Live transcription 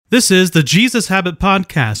This is the Jesus Habit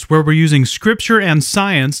Podcast, where we're using scripture and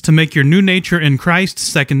science to make your new nature in Christ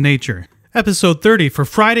second nature. Episode 30 for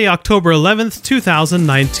Friday, October 11th,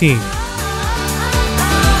 2019.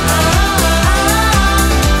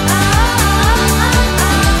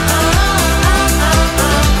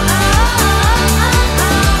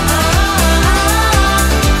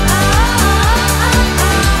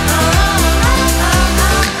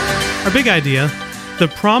 Our big idea: the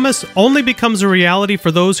promise only becomes a reality for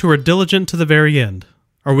those who are diligent to the very end.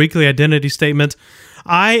 Our weekly identity statement: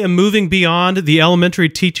 I am moving beyond the elementary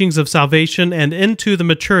teachings of salvation and into the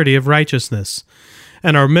maturity of righteousness.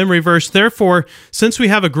 And our memory verse: therefore, since we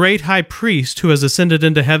have a great high priest who has ascended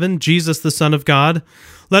into heaven, Jesus the Son of God,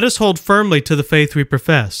 let us hold firmly to the faith we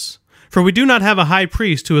profess. For we do not have a high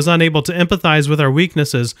priest who is unable to empathize with our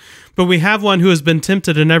weaknesses, but we have one who has been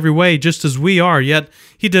tempted in every way just as we are, yet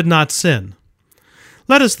he did not sin.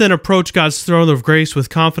 Let us then approach God's throne of grace with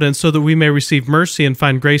confidence so that we may receive mercy and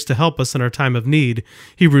find grace to help us in our time of need.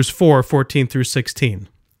 Hebrews 4:14-16.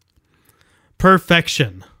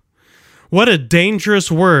 Perfection. What a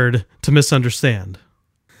dangerous word to misunderstand.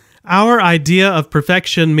 Our idea of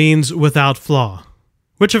perfection means without flaw,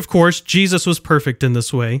 which of course Jesus was perfect in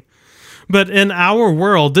this way. But in our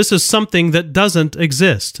world, this is something that doesn't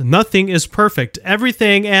exist. Nothing is perfect.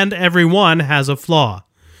 Everything and everyone has a flaw.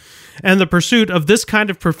 And the pursuit of this kind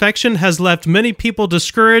of perfection has left many people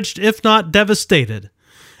discouraged, if not devastated.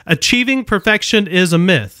 Achieving perfection is a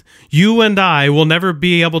myth. You and I will never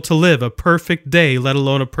be able to live a perfect day, let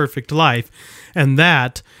alone a perfect life, and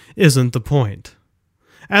that isn't the point.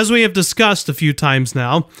 As we have discussed a few times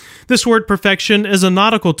now, this word perfection is a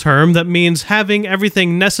nautical term that means having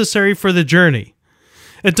everything necessary for the journey.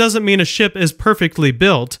 It doesn't mean a ship is perfectly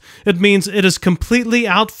built. It means it is completely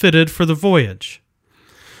outfitted for the voyage.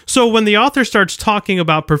 So when the author starts talking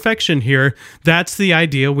about perfection here, that's the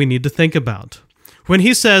idea we need to think about. When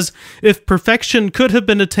he says, if perfection could have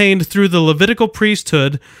been attained through the Levitical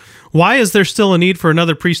priesthood, why is there still a need for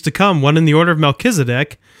another priest to come, one in the order of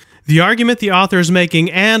Melchizedek? The argument the author is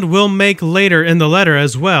making, and will make later in the letter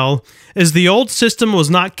as well, is the old system was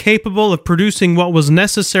not capable of producing what was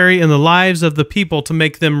necessary in the lives of the people to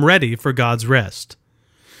make them ready for God's rest.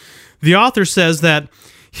 The author says that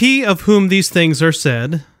he of whom these things are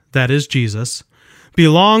said, that is Jesus,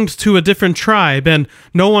 belonged to a different tribe, and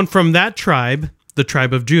no one from that tribe, the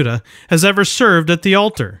tribe of Judah, has ever served at the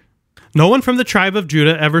altar. No one from the tribe of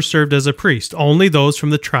Judah ever served as a priest, only those from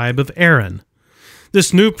the tribe of Aaron.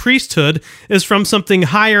 This new priesthood is from something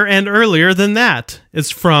higher and earlier than that.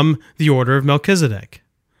 It's from the order of Melchizedek.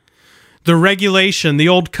 The regulation, the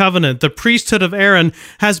old covenant, the priesthood of Aaron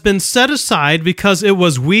has been set aside because it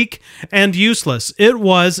was weak and useless. It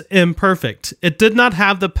was imperfect. It did not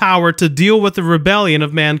have the power to deal with the rebellion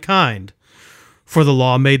of mankind. For the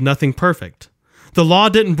law made nothing perfect. The law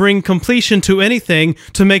didn't bring completion to anything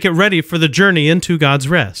to make it ready for the journey into God's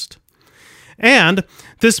rest. And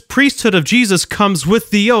this priesthood of Jesus comes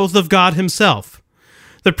with the oath of God himself.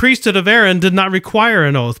 The priesthood of Aaron did not require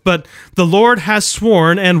an oath, but the Lord has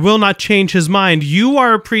sworn and will not change his mind. You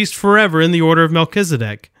are a priest forever in the order of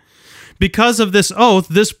Melchizedek. Because of this oath,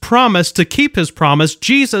 this promise to keep his promise,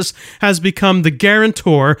 Jesus has become the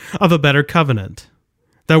guarantor of a better covenant.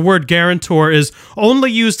 That word guarantor is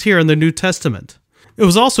only used here in the New Testament. It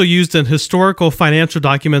was also used in historical financial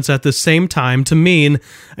documents at the same time to mean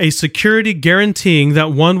a security guaranteeing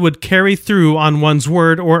that one would carry through on one's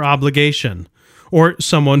word or obligation, or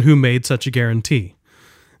someone who made such a guarantee.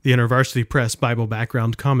 The InterVarsity Press Bible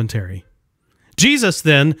Background Commentary. Jesus,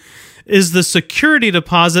 then, is the security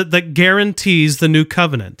deposit that guarantees the new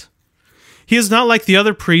covenant. He is not like the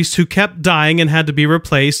other priests who kept dying and had to be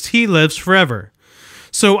replaced. He lives forever.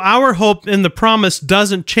 So our hope in the promise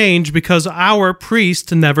doesn't change because our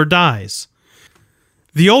priest never dies.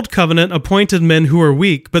 The old covenant appointed men who were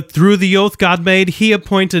weak, but through the oath God made, he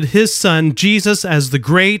appointed his son, Jesus, as the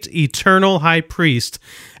great eternal high priest,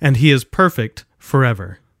 and he is perfect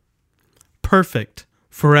forever. Perfect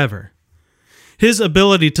forever. His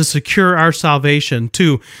ability to secure our salvation,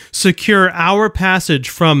 to secure our passage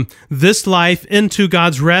from this life into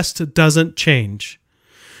God's rest doesn't change.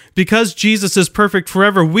 Because Jesus is perfect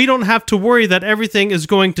forever, we don't have to worry that everything is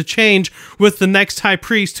going to change with the next high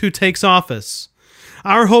priest who takes office.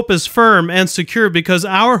 Our hope is firm and secure because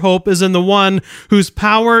our hope is in the one whose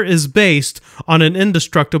power is based on an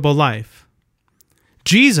indestructible life.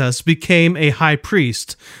 Jesus became a high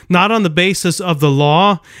priest, not on the basis of the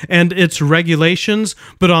law and its regulations,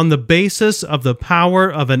 but on the basis of the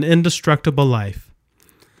power of an indestructible life.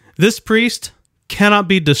 This priest cannot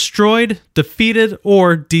be destroyed, defeated,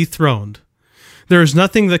 or dethroned. There is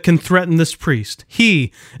nothing that can threaten this priest.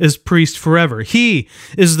 He is priest forever. He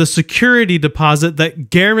is the security deposit that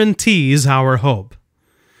guarantees our hope.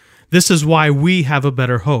 This is why we have a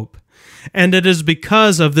better hope. And it is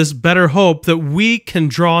because of this better hope that we can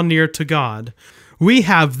draw near to God. We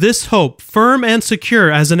have this hope firm and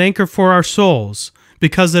secure as an anchor for our souls,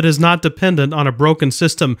 because it is not dependent on a broken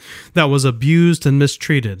system that was abused and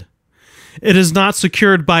mistreated. It is not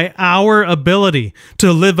secured by our ability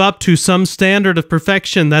to live up to some standard of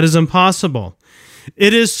perfection that is impossible.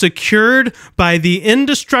 It is secured by the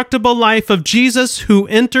indestructible life of Jesus, who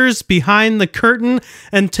enters behind the curtain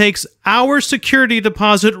and takes our security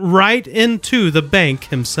deposit right into the bank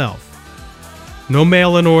himself. No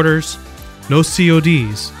mail-in orders, no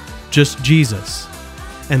CODs, just Jesus.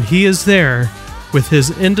 And he is there with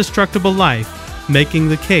his indestructible life, making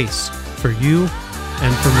the case for you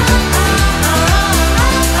and for me.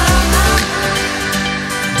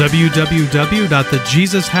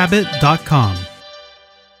 www.thejesushabit.com